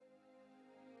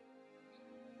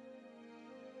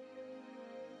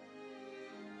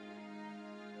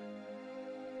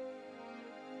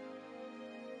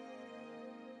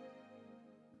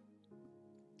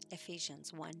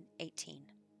Ephesians 1:18.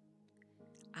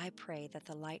 I pray that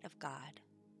the light of God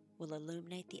will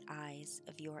illuminate the eyes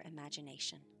of your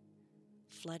imagination,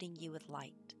 flooding you with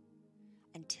light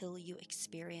until you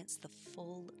experience the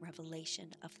full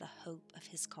revelation of the hope of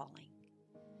His calling.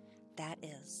 That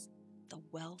is, the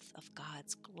wealth of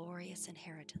God's glorious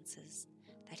inheritances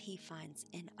that He finds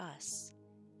in us,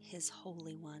 His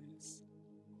holy ones.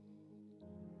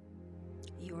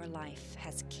 Your life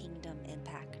has kingdom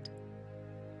impact.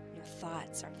 Your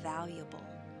thoughts are valuable,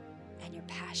 and your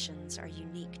passions are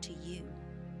unique to you.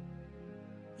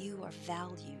 You are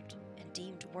valued and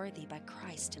deemed worthy by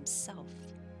Christ Himself.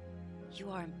 You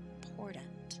are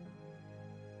important.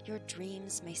 Your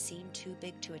dreams may seem too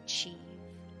big to achieve,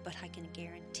 but I can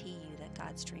guarantee you that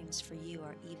God's dreams for you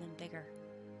are even bigger.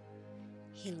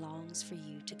 He longs for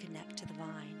you to connect to the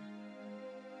vine,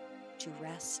 to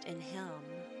rest in Him,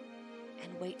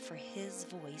 and wait for His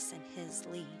voice and His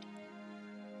lead.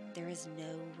 There is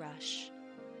no rush.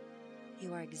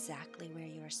 You are exactly where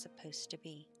you are supposed to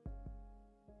be.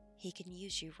 He can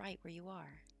use you right where you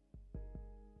are.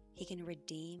 He can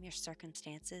redeem your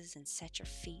circumstances and set your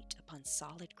feet upon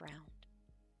solid ground.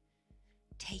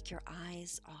 Take your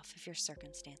eyes off of your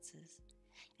circumstances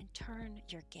and turn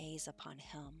your gaze upon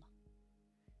Him.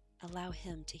 Allow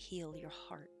Him to heal your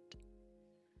heart.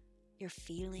 Your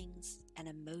feelings and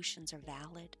emotions are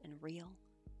valid and real.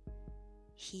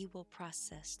 He will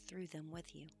process through them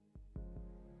with you.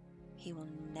 He will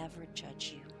never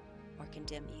judge you or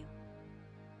condemn you.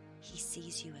 He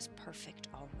sees you as perfect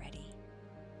already.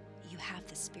 You have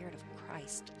the Spirit of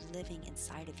Christ living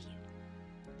inside of you,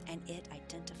 and it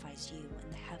identifies you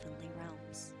in the heavenly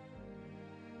realms.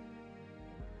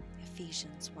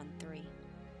 Ephesians 1:3.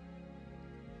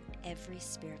 Every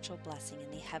spiritual blessing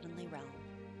in the heavenly realm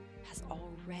has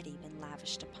already been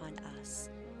lavished upon us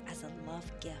as a love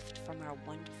gift from our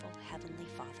wonderful Heavenly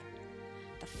Father,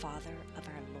 the Father of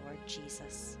our Lord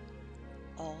Jesus,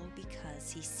 all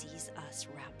because He sees us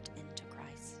wrapped into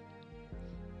Christ.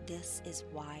 This is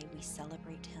why we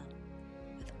celebrate Him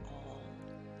with all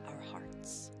our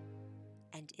hearts.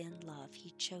 And in love, He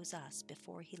chose us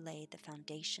before He laid the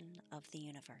foundation of the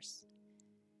universe.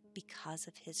 Because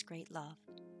of His great love,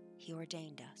 He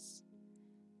ordained us,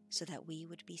 so that we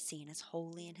would be seen as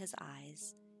holy in His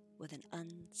eyes with an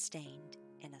unstained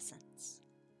innocence.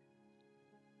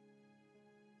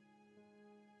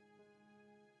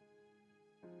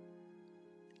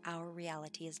 Our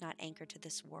reality is not anchored to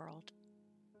this world.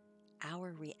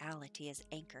 Our reality is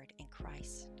anchored in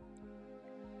Christ.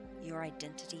 Your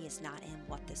identity is not in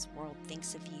what this world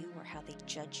thinks of you or how they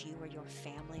judge you or your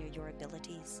family or your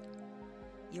abilities.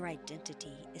 Your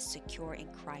identity is secure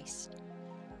in Christ.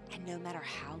 And no matter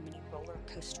how many roller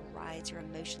coaster rides your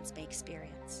emotions may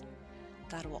experience,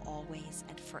 God will always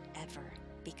and forever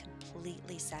be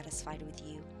completely satisfied with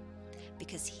you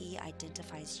because He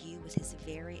identifies you with His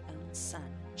very own Son,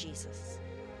 Jesus.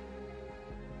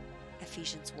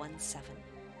 Ephesians 1:7.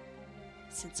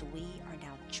 Since we are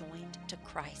now joined to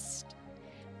Christ,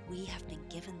 we have been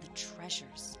given the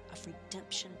treasures of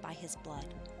redemption by His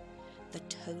blood, the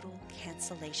total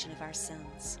cancellation of our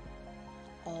sins,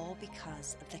 all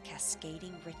because of the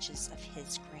cascading riches of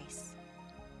His grace.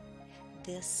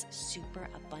 This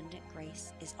superabundant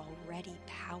grace is already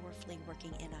powerfully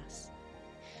working in us,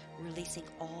 releasing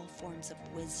all forms of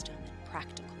wisdom and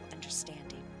practical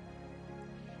understanding.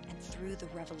 And through the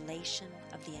revelation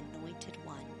of the Anointed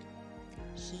One,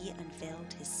 He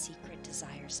unveiled His secret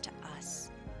desires to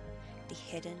us, the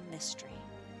hidden mystery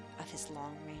of His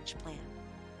long-range plan,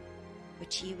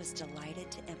 which He was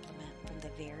delighted to implement from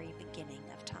the very beginning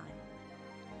of time.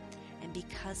 And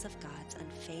because of God's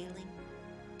unfailing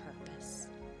purpose,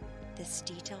 this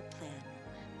detailed plan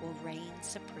will reign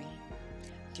supreme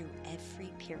through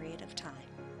every period of time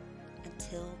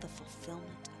until the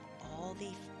fulfillment of all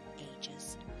the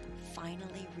ages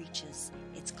finally reaches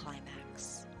its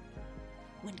climax,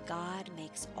 when God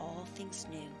makes all things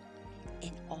new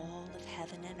in all of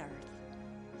heaven and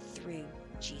earth through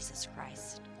Jesus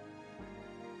Christ.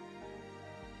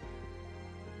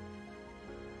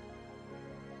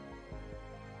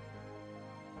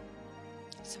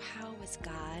 So how is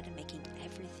God making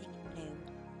everything new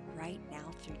right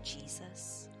now through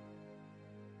Jesus?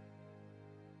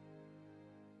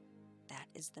 That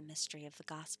is the mystery of the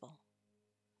gospel.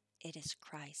 It is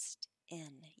Christ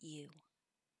in you.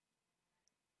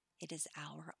 It is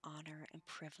our honor and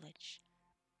privilege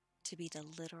to be the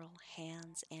literal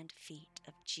hands and feet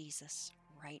of Jesus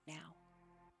right now.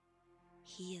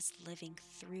 He is living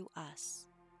through us,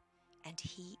 and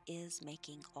He is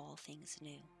making all things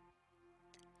new.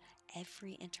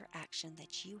 every interaction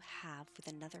that you have with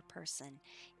another person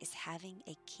is having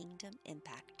a kingdom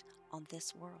impact on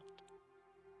this world.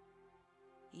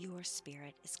 Your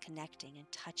spirit is connecting and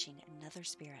touching another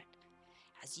spirit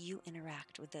as you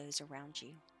interact with those around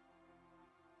you.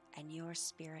 And your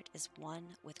spirit is one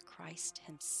with Christ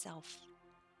Himself.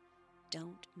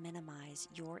 Don't minimize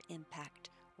your impact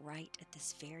right at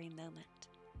this very moment.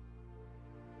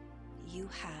 You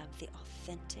have the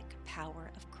authentic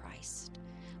power of Christ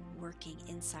working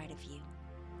inside of you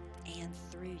and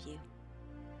through you.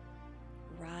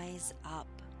 Rise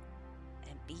up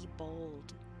and be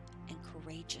bold and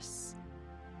courageous.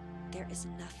 There is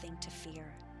nothing to fear.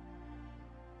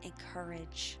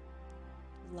 Encourage,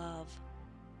 love,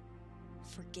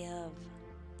 forgive,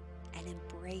 and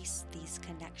embrace these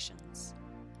connections,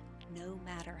 no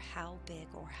matter how big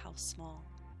or how small.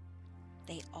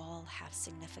 They all have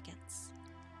significance.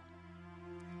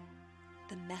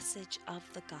 The message of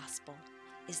the gospel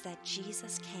is that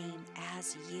Jesus came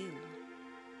as you.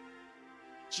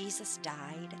 Jesus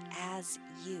died as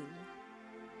you.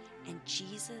 And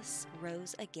Jesus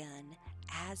rose again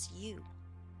as you,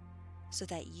 so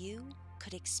that you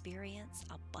could experience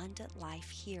abundant life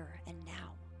here and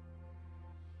now.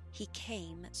 He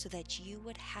came so that you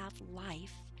would have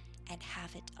life and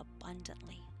have it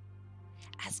abundantly.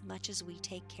 As much as we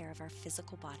take care of our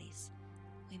physical bodies,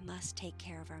 we must take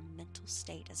care of our mental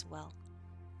state as well,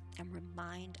 and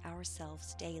remind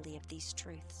ourselves daily of these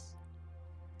truths.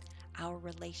 Our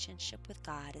relationship with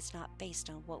God is not based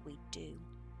on what we do.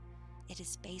 It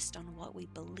is based on what we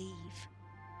believe.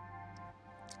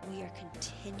 We are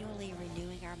continually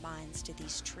renewing our minds to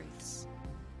these truths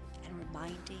and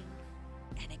reminding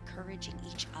and encouraging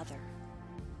each other,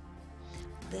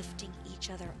 lifting each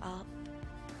other up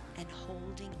and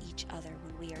holding each other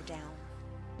when we are down,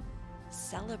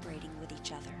 celebrating with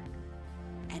each other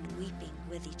and weeping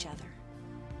with each other.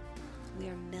 We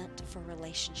are meant for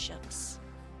relationships,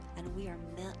 and we are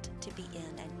meant to be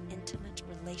in an intimate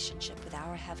relationship with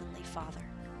our Heavenly Father.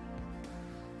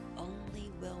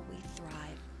 Only will we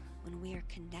thrive when we are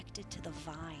connected to the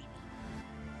vine,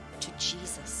 to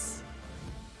Jesus,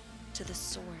 to the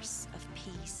source of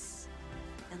peace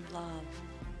and love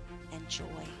and joy.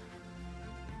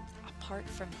 Apart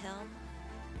from Him,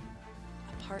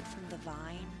 apart from the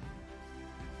vine,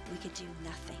 we could do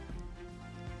nothing.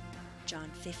 John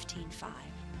 15:5.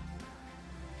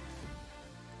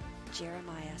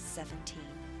 Jeremiah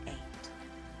 17:8.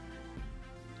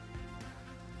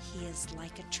 He is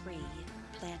like a tree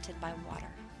planted by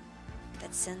water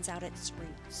that sends out its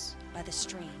roots by the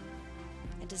stream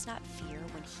and does not fear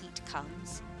when heat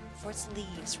comes, for its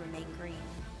leaves remain green,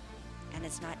 and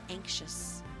is not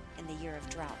anxious in the year of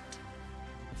drought,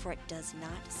 for it does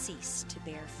not cease to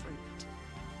bear fruit.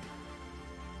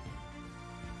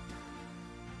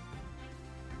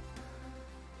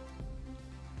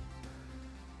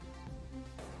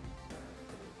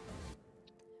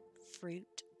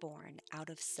 Fruit born out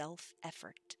of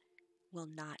self-effort will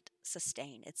not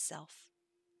sustain itself.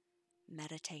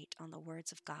 Meditate on the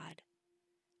words of God.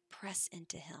 Press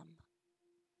into Him.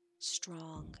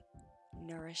 Strong,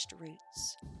 nourished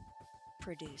roots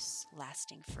produce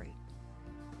lasting fruit.